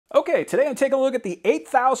Okay, today I'm taking a look at the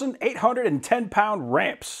 8,810 pound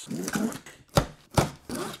ramps.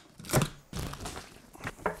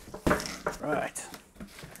 Right.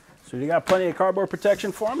 So you got plenty of cardboard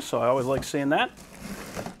protection for them, so I always like seeing that.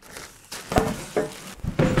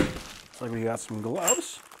 Looks like we got some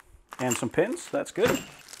gloves and some pins. That's good.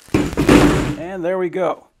 And there we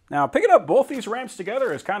go. Now, picking up both these ramps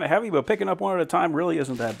together is kind of heavy, but picking up one at a time really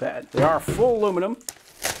isn't that bad. They are full aluminum.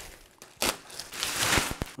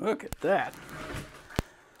 Look at that.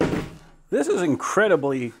 This is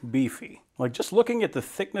incredibly beefy. Like, just looking at the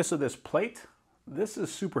thickness of this plate, this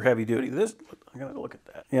is super heavy duty. I gotta look at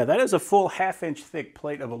that. Yeah, that is a full ½ inch thick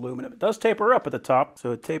plate of aluminum. It does taper up at the top,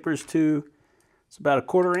 so it tapers to, it's about a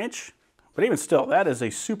 ¼ inch. But even still, that is a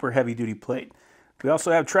super heavy duty plate. We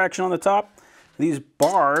also have traction on the top. These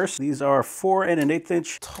bars, these are 4 1/8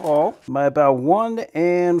 inch tall by about 1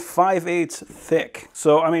 5/8 thick.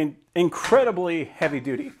 So, I mean, incredibly heavy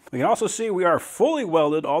duty. We can also see we are fully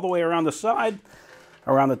welded all the way around the side,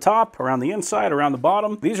 around the top, around the inside, around the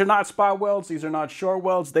bottom. These are not spot welds. These are not short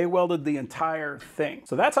welds. They welded the entire thing.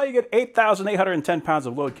 So that's how you get 8,810 pounds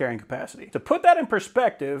of load carrying capacity. To put that in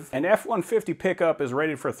perspective, an F-150 pickup is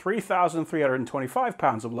rated for 3,325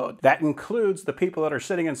 pounds of load. That includes the people that are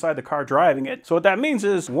sitting inside the car driving it. So what that means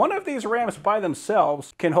is one of these ramps by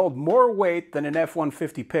themselves can hold more weight than an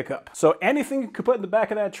F-150 pickup. So anything you could put in the back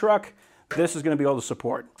of that truck, this is going to be able to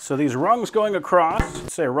support. So these rungs going across,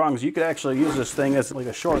 say rungs, you could actually use this thing as like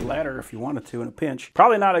a short ladder if you wanted to in a pinch.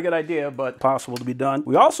 Probably not a good idea, but possible to be done.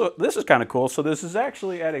 We also, this is kind of cool, so this is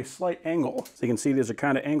actually at a slight angle. So you can see these are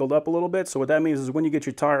kind of angled up a little bit. So what that means is when you get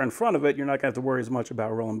your tire in front of it, you're not going to have to worry as much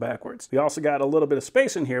about rolling backwards. We also got a little bit of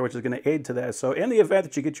space in here, which is going to aid to that. So in the event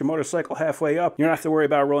that you get your motorcycle halfway up, you don't have to worry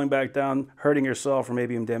about rolling back down, hurting yourself, or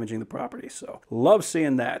maybe even damaging the property. So love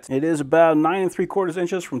seeing that. It is about 9 3/4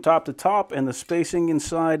 inches from top to top, and the spacing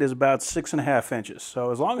inside is about 6 1/2 inches.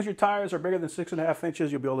 So as long as your tires are bigger than 6 1/2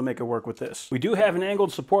 inches, you'll be able to make it work with this. We do have an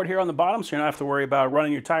angled support here on the bottom, so you don't have to worry about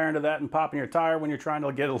running your tire into that and popping your tire when you're trying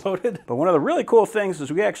to get it loaded. But one of the really cool things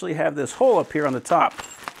is we actually have this hole up here on the top,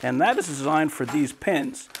 and that is designed for these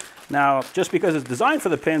pins. Now, just because it's designed for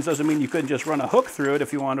the pins doesn't mean you couldn't just run a hook through it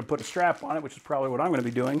if you wanted to put a strap on it, which is probably what I'm going to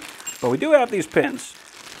be doing. But we do have these pins.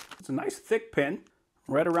 It's a nice thick pin,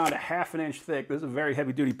 right around a ½ inch thick. This is a very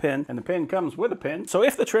heavy duty pin, and the pin comes with a pin. So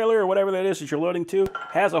if the trailer or whatever that is that you're loading to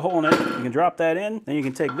has a hole in it, you can drop that in, then you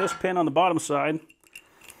can take this pin on the bottom side,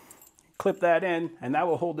 clip that in, and that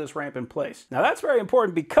will hold this ramp in place. Now that's very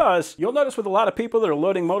important because you'll notice with a lot of people that are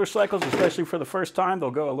loading motorcycles, especially for the first time,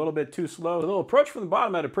 they'll go a little bit too slow. They'll approach from the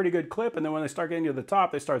bottom at a pretty good clip, and then when they start getting to the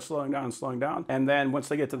top, they start slowing down. And then once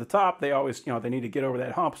they get to the top, they always, they need to get over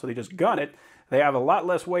that hump, so they just gun it. They have a lot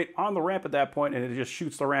less weight on the ramp at that point, and it just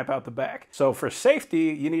shoots the ramp out the back. So for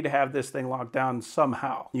safety, you need to have this thing locked down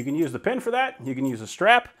somehow. You can use the pin for that. You can use a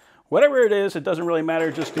strap. Whatever it is, it doesn't really matter.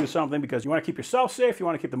 Just do something because you want to keep yourself safe, you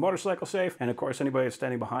want to keep the motorcycle safe, and of course anybody that's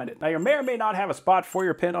standing behind it. Now you may or may not have a spot for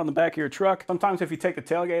your pin on the back of your truck. Sometimes if you take the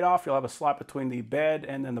tailgate off, you'll have a slot between the bed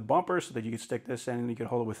and then the bumper so that you can stick this in and you can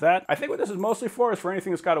hold it with that. I think what this is mostly for is for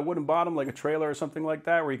anything that's got a wooden bottom like a trailer or something like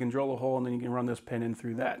that where you can drill a hole and then you can run this pin in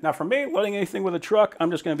through that. Now for me, loading anything with a truck,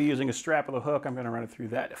 I'm just going to be using a strap with a hook. I'm going to run it through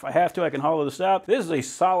that. If I have to, I can hollow this out. This is a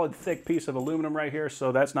solid thick piece of aluminum right here,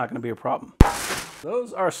 so that's not going to be a problem.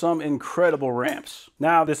 Those are some incredible ramps.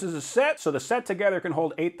 Now, this is a set, so the set together can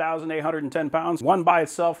hold 8,810 pounds. One by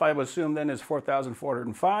itself, I would assume then, is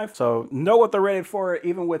 4,405. So know what they're rated for.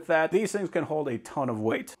 Even with that, these things can hold a ton of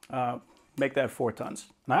weight. Make that 4 tons.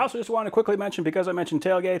 And I also just want to quickly mention, because I mentioned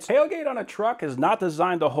tailgates, tailgate on a truck is not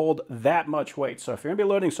designed to hold that much weight. So if you're going to be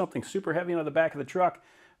loading something super heavy into the back of the truck,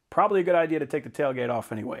 probably a good idea to take the tailgate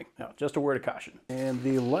off anyway. Now, just a word of caution. And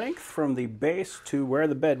the length from the base to where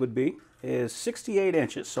the bed would be is 68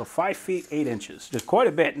 inches, so 5 feet 8 inches. Just quite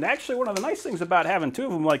a bit. And actually one of the nice things about having 2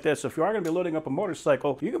 of them like this, if you are going to be loading up a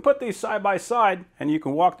motorcycle, you can put these side by side and you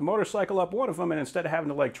can walk the motorcycle up one of them, and instead of having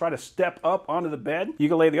to like try to step up onto the bed, you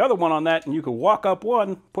can lay the other one on that and you can walk up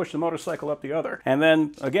one, push the motorcycle up the other. And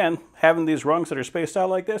then again, having these rungs that are spaced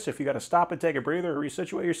out like this, if you got to stop and take a breather or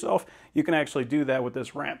resituate yourself, you can actually do that with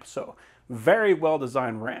this ramp. So very well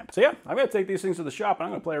designed ramp. So yeah, I'm going to take these things to the shop and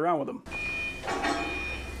I'm going to play around with them.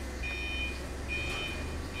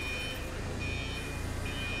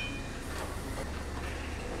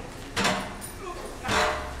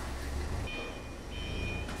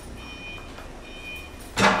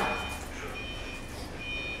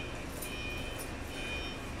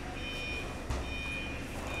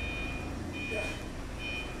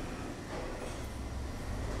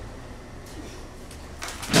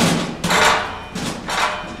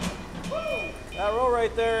 That roll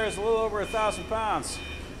right there is a little over 1,000 pounds.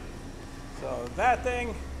 That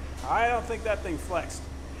thing, I don't think that thing flexed.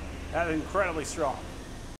 That is incredibly strong.